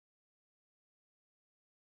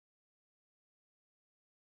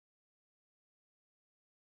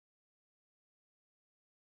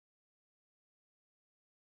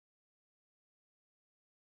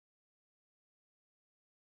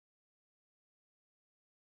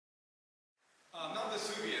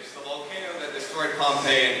Vesuvius, the volcano that destroyed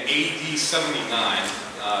Pompeii in AD 79,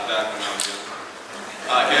 back when I was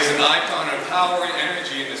young, is an icon of power and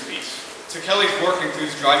energy in this piece. Ticheli's work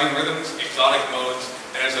includes driving rhythms, exotic modes,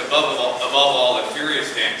 and is above all a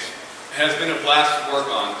furious dance. It has been a blast to work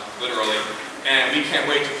on, literally, and we can't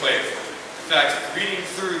wait to play it. In fact, reading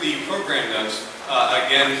through the program notes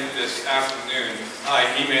again this afternoon,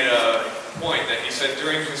 he made a point that he said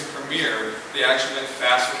during his premiere, they actually went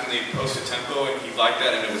faster than they posted tempo, and he liked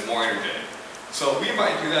that, and it was more energetic. So we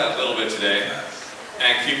might do that a little bit today,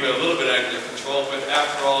 and keep it a little bit under control, but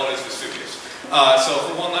after all, it is Vesuvius. So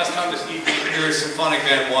for one last time this evening, here is Symphonic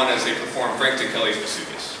Band 1 as they perform Frank Ticheli's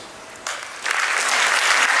Vesuvius.